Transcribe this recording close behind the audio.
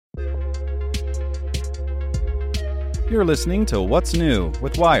You're listening to What's New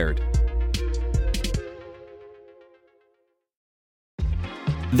with Wired.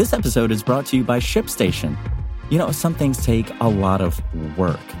 This episode is brought to you by ShipStation. You know, some things take a lot of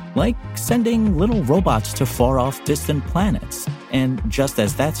work, like sending little robots to far-off distant planets. And just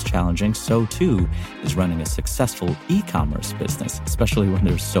as that's challenging, so too is running a successful e-commerce business, especially when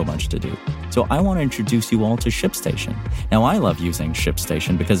there's so much to do. So I want to introduce you all to ShipStation. Now, I love using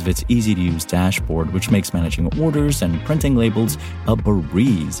ShipStation because of its easy-to-use dashboard, which makes managing orders and printing labels a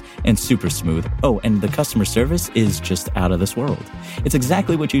breeze and super smooth. Oh, and the customer service is just out of this world. It's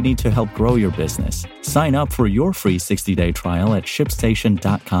exactly what you need to help grow your business. Sign up for your free 60-day trial at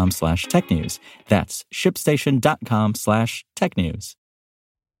shipstation.com/technews. That's shipstation.com/technews.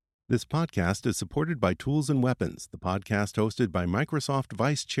 This podcast is supported by Tools and Weapons, the podcast hosted by Microsoft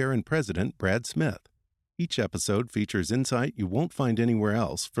Vice Chair and President Brad Smith. Each episode features insight you won't find anywhere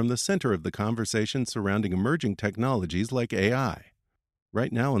else from the center of the conversation surrounding emerging technologies like AI.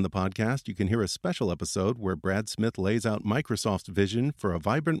 Right now in the podcast, you can hear a special episode where Brad Smith lays out Microsoft's vision for a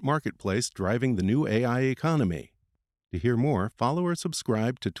vibrant marketplace driving the new AI economy. To hear more, follow or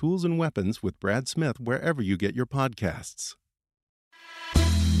subscribe to Tools and Weapons with Brad Smith wherever you get your podcasts.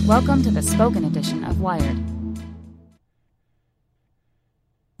 Welcome to the spoken edition of Wired.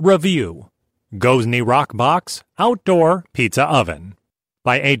 Review: Gozney Roccbox Outdoor Pizza Oven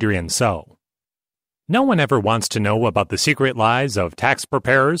by Adrian So. No one ever wants to know about the secret lies of tax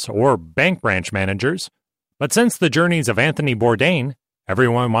preparers or bank branch managers, but since the journeys of Anthony Bourdain,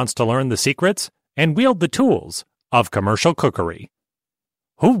 everyone wants to learn the secrets and wield the tools of commercial cookery.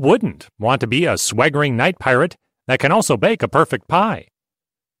 Who wouldn't want to be a swaggering night pirate that can also bake a perfect pie?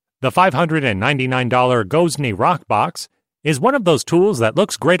 The $599 Gozney Roccbox is one of those tools that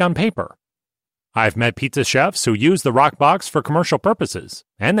looks great on paper. I've met pizza chefs who use the Roccbox for commercial purposes,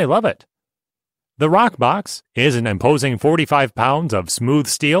 and they love it. The Roccbox is an imposing 45 pounds of smooth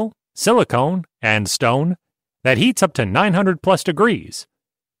steel, silicone, and stone that heats up to 900+ degrees.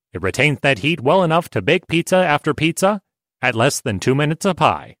 It retains that heat well enough to bake pizza after pizza at less than 2 minutes a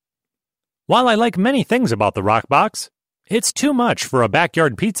pie. While I like many things about the Roccbox, it's too much for a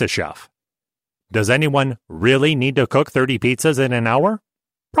backyard pizza chef. Does anyone really need to cook 30 pizzas in an hour?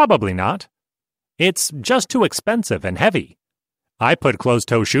 Probably not. It's just too expensive and heavy. I put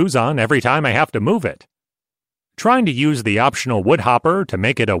closed-toe shoes on every time I have to move it. Trying to use the optional wood hopper to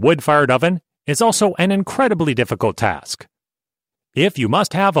make it a wood-fired oven is also an incredibly difficult task. If you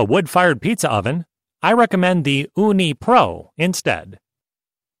must have a wood-fired pizza oven, I recommend the Uni Pro instead.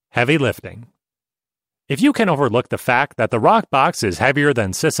 Heavy lifting. If you can overlook the fact that the Roccbox is heavier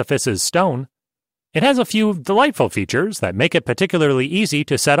than Sisyphus's stone, it has a few delightful features that make it particularly easy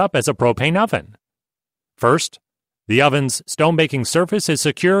to set up as a propane oven. First, the oven's stone baking surface is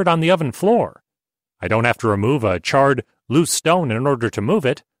secured on the oven floor. I don't have to remove a charred, loose stone in order to move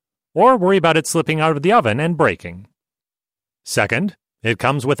it, or worry about it slipping out of the oven and breaking. Second, it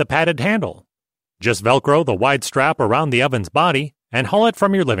comes with a padded handle. Just Velcro the wide strap around the oven's body and haul it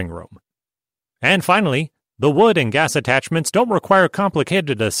from your living room. And finally, the wood and gas attachments don't require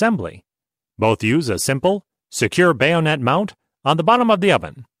complicated assembly. Both use a simple, secure bayonet mount on the bottom of the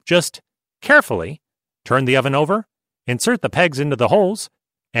oven. Just carefully turn the oven over, insert the pegs into the holes,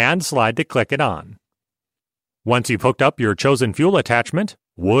 and slide to click it on. Once you've hooked up your chosen fuel attachment,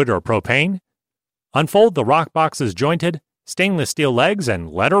 wood or propane, unfold the Roccbox's jointed, stainless steel legs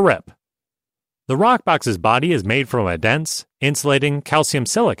and let her rip. The Roccbox's body is made from a dense, insulating calcium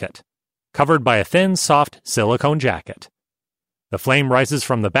silicate, covered by a thin, soft silicone jacket. The flame rises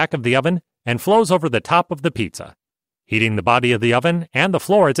from the back of the oven and flows over the top of the pizza, heating the body of the oven and the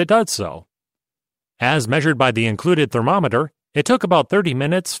floor as it does so. As measured by the included thermometer, it took about 30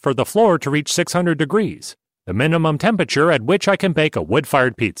 minutes for the floor to reach 600 degrees, the minimum temperature at which I can bake a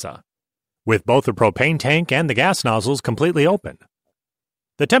wood-fired pizza, with both the propane tank and the gas nozzles completely open.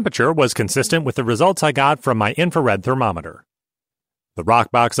 The temperature was consistent with the results I got from my infrared thermometer. The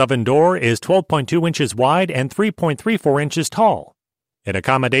Roccbox oven door is 12.2 inches wide and 3.34 inches tall. It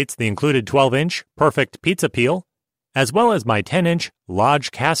accommodates the included 12-inch perfect pizza peel, as well as my 10-inch Lodge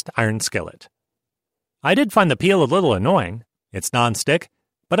cast iron skillet. I did find the peel a little annoying. It's non-stick,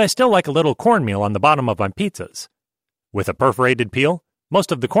 but I still like a little cornmeal on the bottom of my pizzas. With a perforated peel,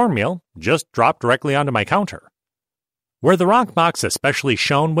 most of the cornmeal just dropped directly onto my counter. Where the Roccbox especially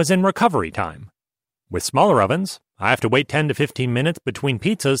shone was in recovery time. With smaller ovens, I have to wait 10 to 15 minutes between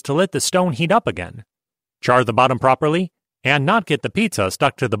pizzas to let the stone heat up again, char the bottom properly, and not get the pizza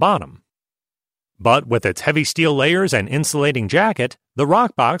stuck to the bottom. But with its heavy steel layers and insulating jacket, the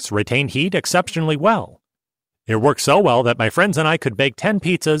Roccbox retained heat exceptionally well. It worked so well that my friends and I could bake 10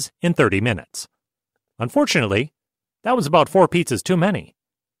 pizzas in 30 minutes. Unfortunately, That was about 4 pizzas too many.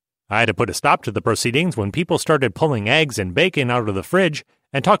 I had to put a stop to the proceedings when people started pulling eggs and bacon out of the fridge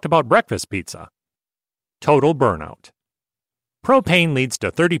and talked about breakfast pizza. Total burnout. Propane leads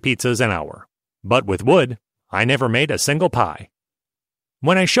to 30 pizzas an hour, but with wood, I never made a single pie.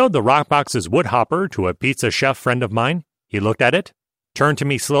 When I showed the Roccbox's wood hopper to a pizza chef friend of mine, he looked at it, turned to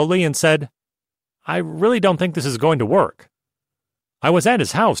me slowly and said, "I really don't think this is going to work." I was at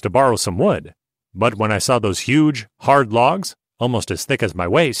his house to borrow some wood, but when I saw those huge, hard logs, almost as thick as my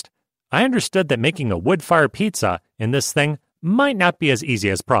waist, I understood that making a wood-fired pizza in this thing might not be as easy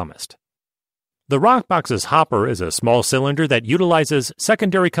as promised. The Roccbox's hopper is a small cylinder that utilizes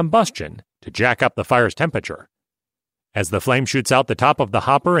secondary combustion to jack up the fire's temperature. As the flame shoots out the top of the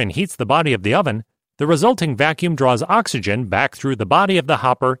hopper and heats the body of the oven, the resulting vacuum draws oxygen back through the body of the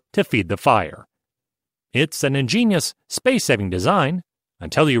hopper to feed the fire. It's an ingenious, space-saving design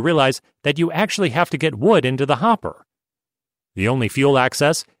until you realize that you actually have to get wood into the hopper. The only fuel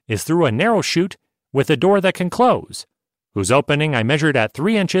access is through a narrow chute with a door that can close, whose opening I measured at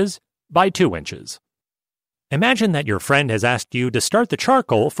 3 inches by 2 inches. Imagine that your friend has asked you to start the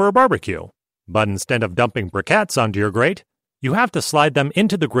charcoal for a barbecue, but instead of dumping briquettes onto your grate, you have to slide them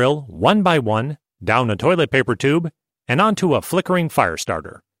into the grill one by one, down a toilet paper tube, and onto a flickering fire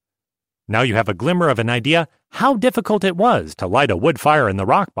starter. Now you have a glimmer of an idea how difficult it was to light a wood fire in the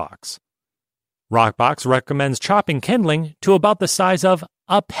Roccbox. Roccbox recommends chopping kindling to about the size of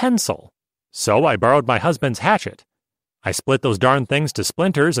a pencil, so I borrowed my husband's hatchet. I split those darn things to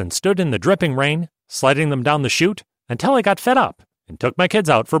splinters and stood in the dripping rain, sliding them down the chute until I got fed up and took my kids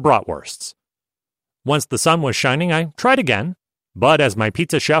out for bratwursts. Once the sun was shining, I tried again, but as my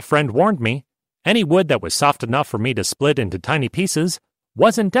pizza chef friend warned me, any wood that was soft enough for me to split into tiny pieces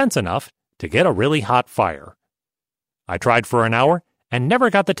wasn't dense enough to get a really hot fire. I tried for an hour and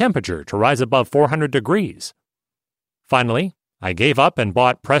never got the temperature to rise above 400 degrees. Finally, I gave up and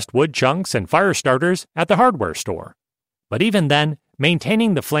bought pressed wood chunks and fire starters at the hardware store. But even then,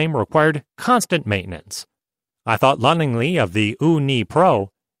 maintaining the flame required constant maintenance. I thought longingly of the Gozney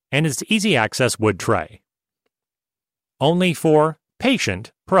Pro and its easy-access wood tray. Only for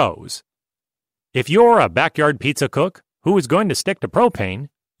patient pros. If you're a backyard pizza cook who is going to stick to propane,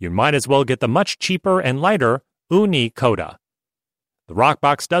 you might as well get the much cheaper and lighter Gozney Coda. The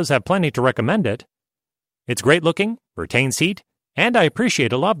Roccbox does have plenty to recommend it. It's great looking, retains heat, and I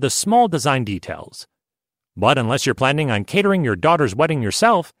appreciate a lot of the small design details. But unless you're planning on catering your daughter's wedding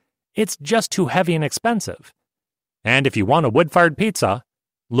yourself, it's just too heavy and expensive. And if you want a wood-fired pizza,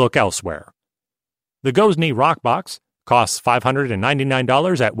 look elsewhere. The Gozney Roccbox costs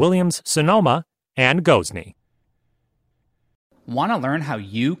 $599 at Williams, Sonoma, and Gozney. Want to learn how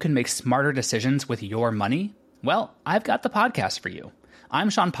you can make smarter decisions with your money? Well, I've got the podcast for you. I'm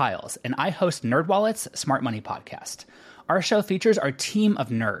Sean Piles, and I host NerdWallet's Smart Money Podcast. Our show features our team of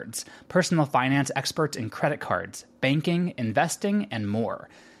nerds, personal finance experts in credit cards, banking, investing, and more.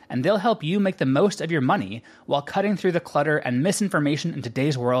 And they'll help you make the most of your money while cutting through the clutter and misinformation in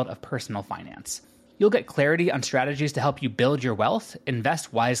today's world of personal finance. You'll get clarity on strategies to help you build your wealth,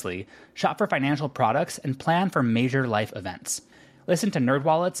 invest wisely, shop for financial products, and plan for major life events. Listen to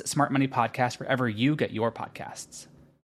NerdWallet's Smart Money Podcast wherever you get your podcasts.